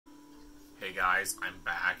Hey guys, I'm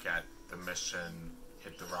back at the mission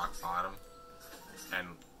Hit the Rock Bottom, and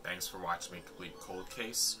thanks for watching me complete Cold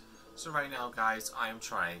Case. So right now guys, I am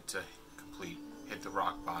trying to complete Hit the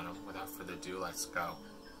Rock Bottom. Without further ado, let's go.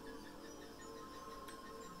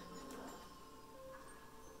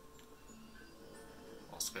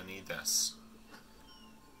 Also gonna need this.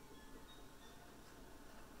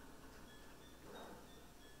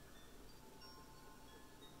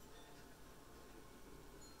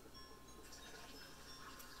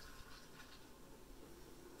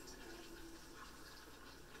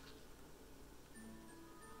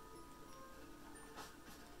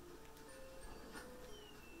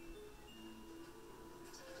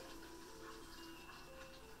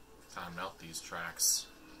 Time to melt these tracks.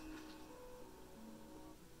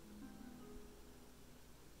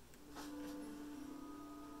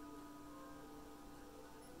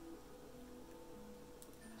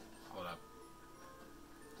 Hold up.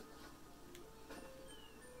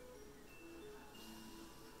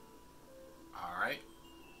 Alright.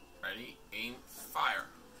 Ready, aim, fire.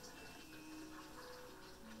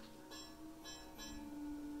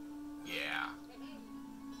 Yeah.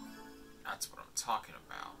 That's what I'm talking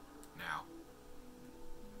about. Now,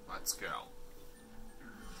 let's go.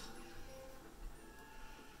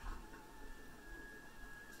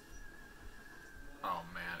 Oh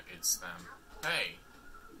man, it's them. Hey!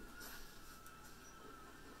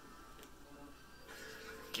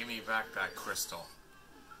 Give me back that crystal,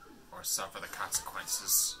 or suffer the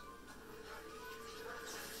consequences.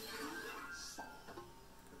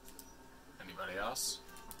 Anybody else?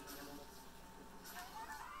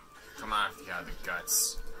 Come on if you have the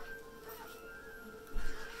guts.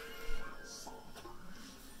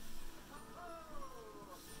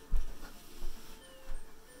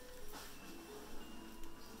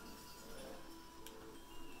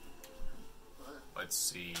 Let's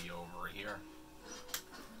see over here.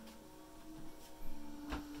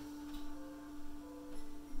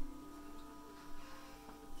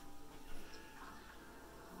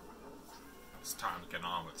 It's time to get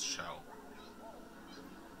on with the show.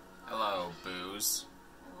 Hello, Booze.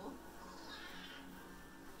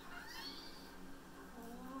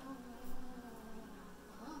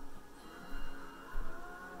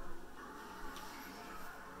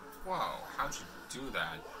 Whoa, how'd you do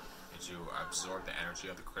that? Did you absorb the energy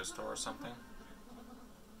of the crystal or something?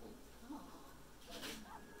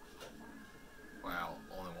 Well,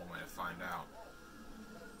 only one way to find out.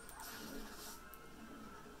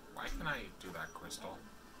 Why can I do that, crystal?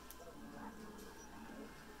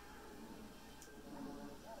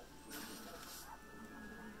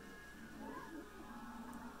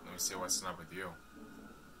 Let me see what's up with you.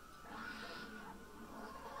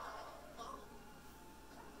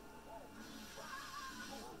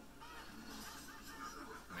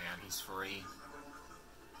 He's free.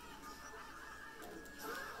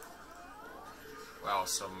 Well,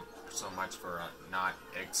 so much for not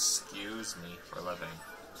excuse me for living.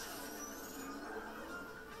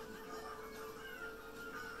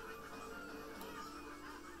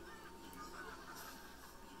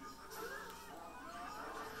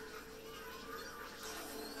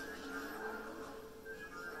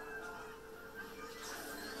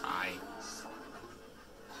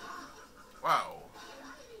 Whoa.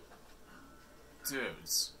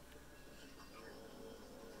 Dudes.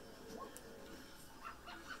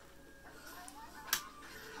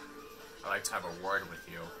 I'd like to have a word with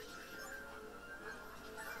you.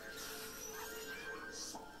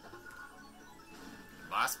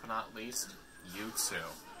 Last but not least, you two.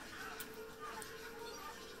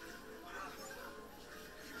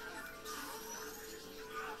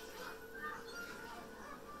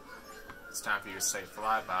 It's time for you to say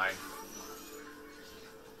flyby.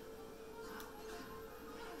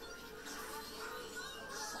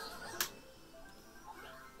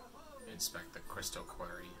 Inspect the crystal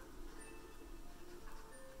quarry.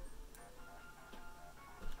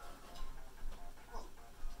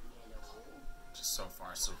 Just so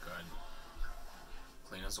far, so good.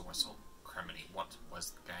 Clean as a whistle. Criminy, what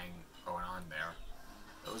was the gang going on there?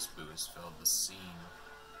 Those boos filled the scene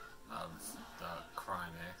of the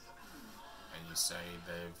crime, eh? And you say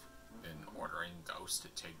they've been ordering ghosts to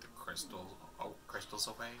take the crystals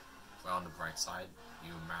away? Well, on the bright side,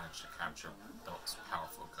 you managed to capture those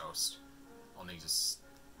powerful ghosts. Only just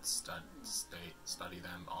study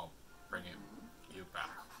them, I'll bring you back.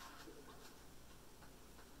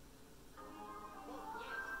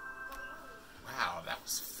 Wow, that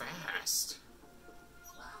was fast.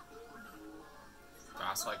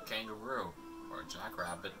 Fast like kangaroo, or a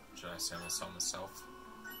jackrabbit, should I say so myself.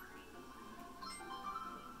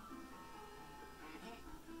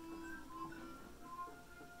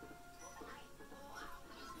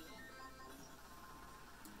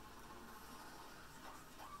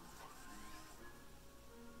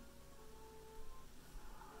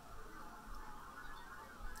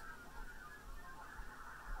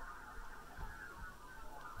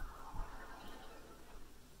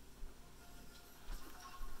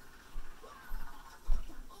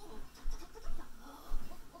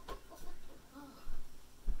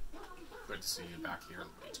 good to see you back here,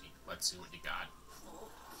 Luigi. Let's see what you got.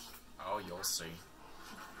 Oh, you'll see.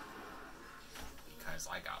 Because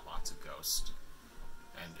I got lots of ghost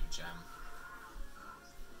and a gem.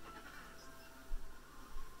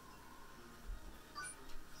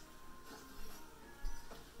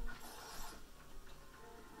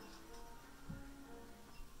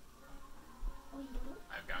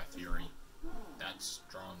 I've got a theory. That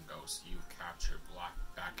strong ghost you captured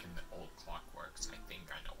back in the old clockworks, I think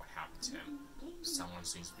I know what happened to him. Someone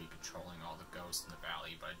seems to be controlling all the ghosts in the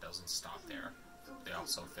valley, but it doesn't stop there. They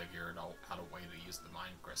also figured out a way to use the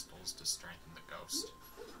mind crystals to strengthen the ghost.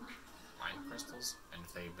 Mind crystals? And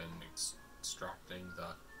if they've been extracting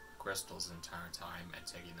the crystals the entire time and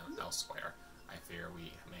taking them elsewhere, I fear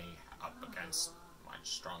we may up against much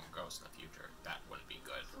stronger ghosts in the future. That wouldn't be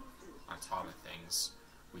good. On top of things,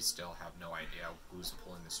 we still have no idea who's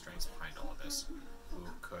pulling the strings behind all of this. Who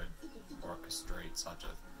could orchestrate such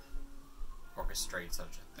a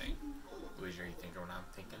thing? Luigi, are you thinking what I'm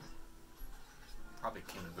thinking? Probably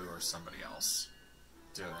King Boo or somebody else.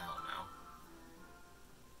 Dude, I don't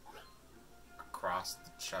know. Across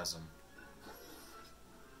the chasm.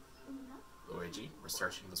 Luigi,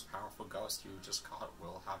 researching this powerful ghost you just caught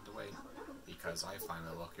will have to wait, because I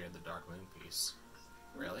finally located the Dark Moon piece.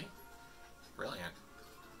 Really? Brilliant.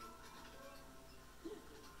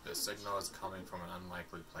 The signal is coming from an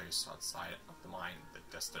unlikely place outside of the mine, the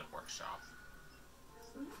distant workshop.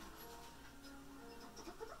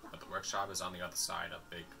 But the workshop is on the other side of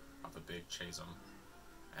a big chasm,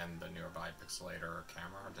 and the nearby pixelator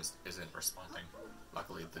camera just isn't responding.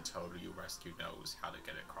 Luckily, the toad you rescued knows how to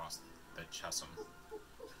get across the chasm.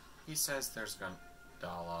 He says there's a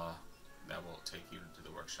gondola that will take you to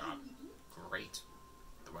the workshop. Great.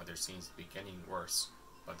 The weather seems to be getting worse,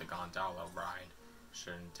 but the gondola ride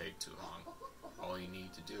shouldn't take too long. All you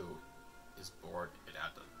need to do is board it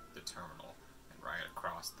at the terminal and ride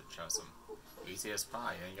across the chasm. Easy as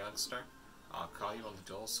pie, eh, youngster? I'll call you on the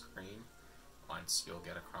dual screen once you'll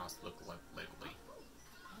get across the Liggly.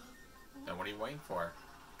 Then what are you waiting for?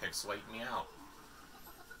 Pixelate me out.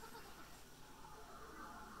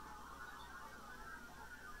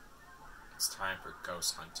 It's time for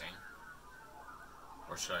ghost hunting.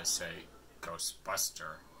 Or should I say,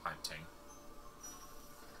 Ghostbuster hunting.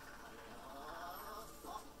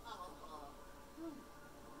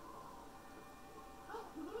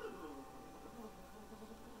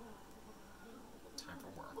 Time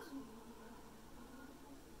for work.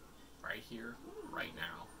 Right here, right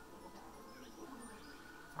now.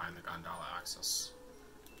 Find the gondola access.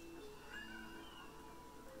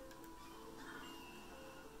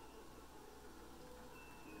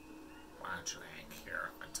 Why don't you hang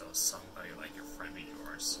here until somebody like your friend of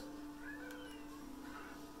yours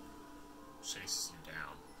chases you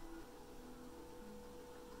down?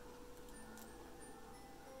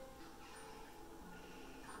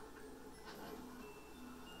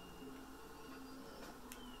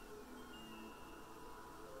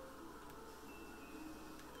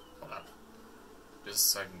 Hold up. Just a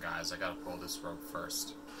second, guys. I gotta pull this rope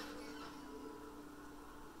first.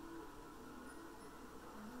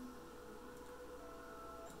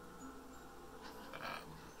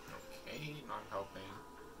 Not helping,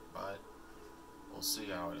 but we'll see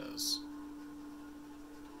how it is.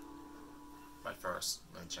 But first,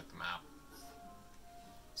 let me check the map.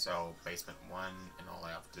 So, basement 1, and all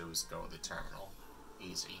I have to do is go to the terminal.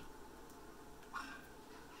 Easy.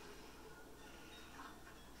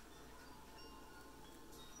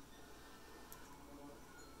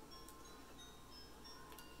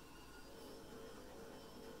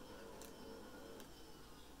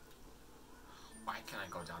 Why can't I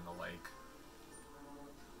go down the lake?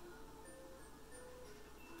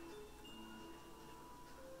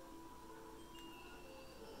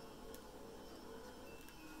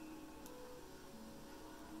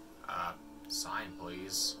 Sign,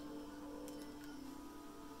 please.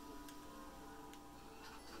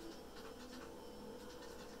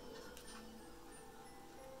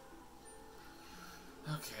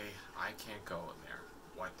 Okay, I can't go in there.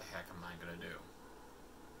 What the heck am I gonna do?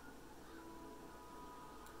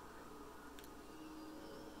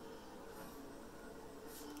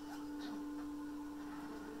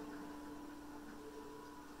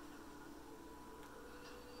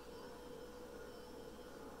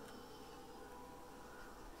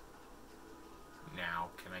 Now,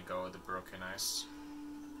 can I go with the broken ice?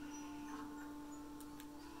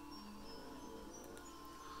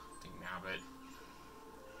 Nabbit.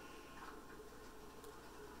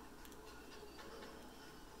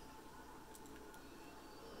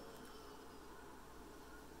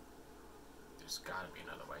 There's gotta be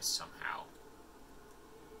another way somehow.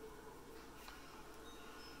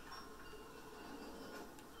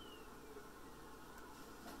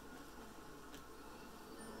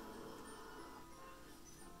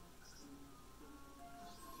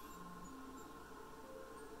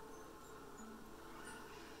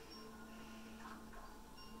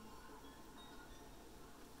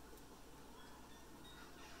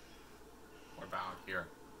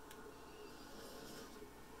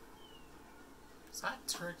 Is that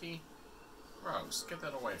turkey? Gross. Get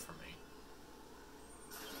that away from me.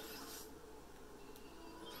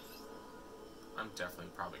 I'm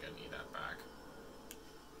definitely probably gonna need that back.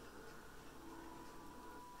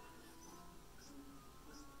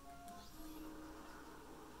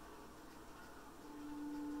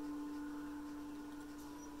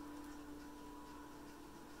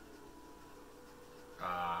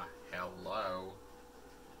 Hello?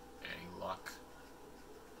 Any luck?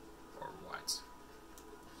 Or what?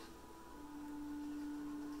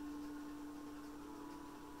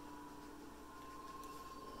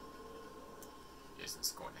 Is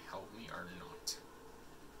this going to help me or not?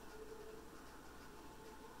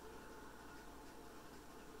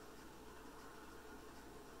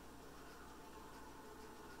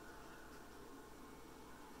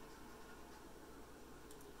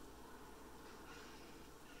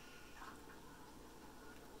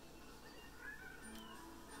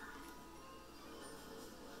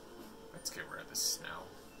 Let's get rid of this snow.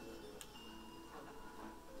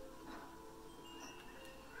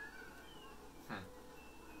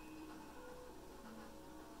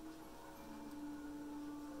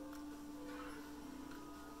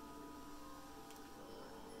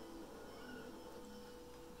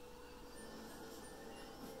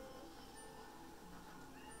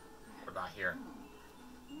 What about here?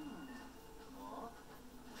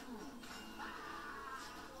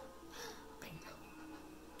 Bingo.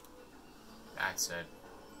 That's it.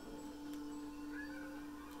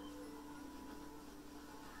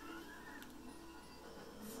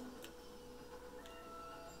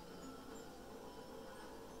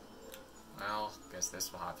 Well, guess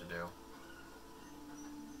this will have to do.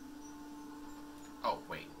 Oh,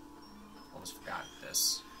 wait. Almost forgot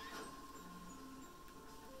this.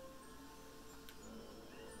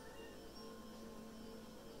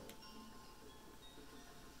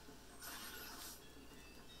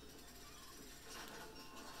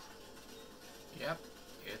 Yep,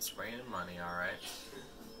 it's raining money, alright.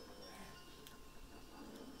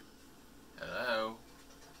 Hello?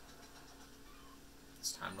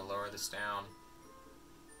 It's time to lower this down.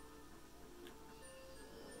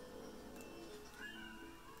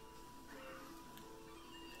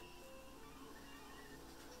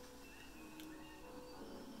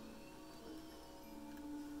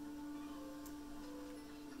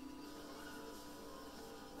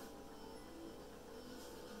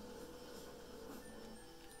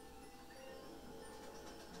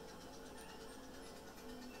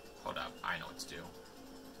 Hold up, I know what to do.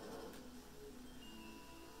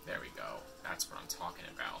 There we go. That's what I'm talking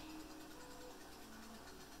about.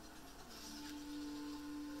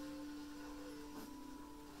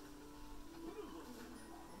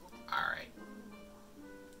 Alright.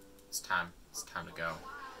 It's time to go.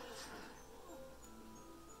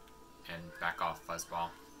 And back off, Fuzzball.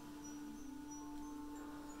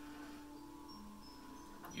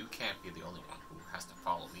 You can't be the only one who has to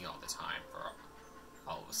follow me all the time for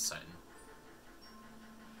all of a sudden.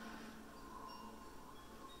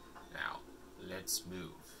 Now, let's move.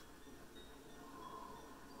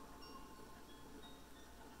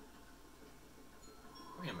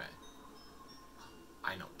 Wait a minute.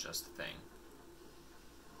 I know just the thing.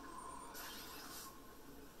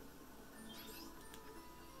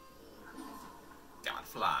 Gotta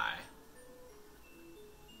fly.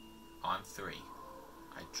 On 3.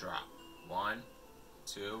 I drop. 1,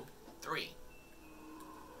 2, 3.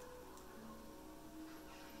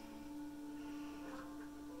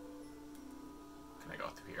 Can I go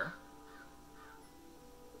through here?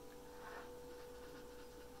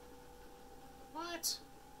 What?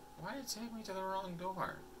 Why did it take me to the wrong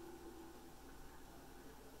door?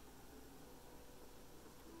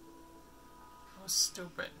 That was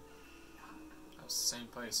stupid. That was the same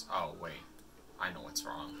place. Oh, wait. I know what's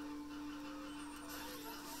wrong.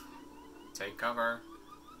 Take cover.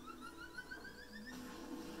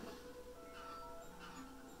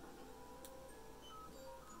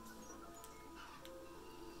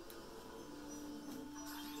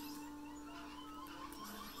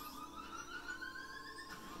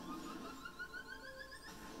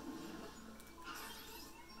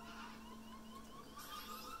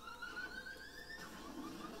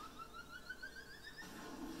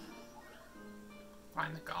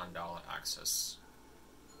 Find the gondola access.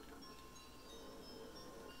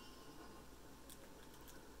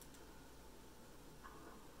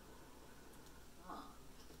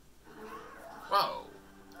 Whoa!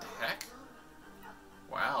 The heck?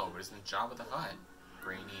 Wow, what is the job of the Hutt?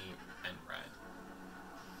 Grainy and red.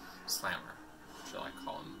 Slammer, shall I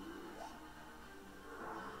call him?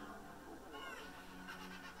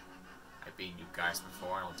 I've beaten you guys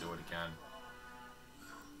before and I'll do it again.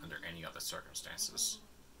 any other circumstances.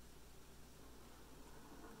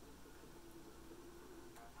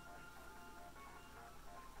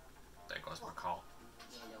 There goes my call.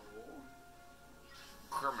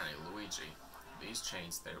 Criminy Luigi. These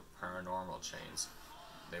chains, they're paranormal chains.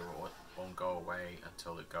 They won't go away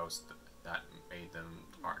until the ghost that made them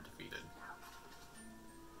are defeated.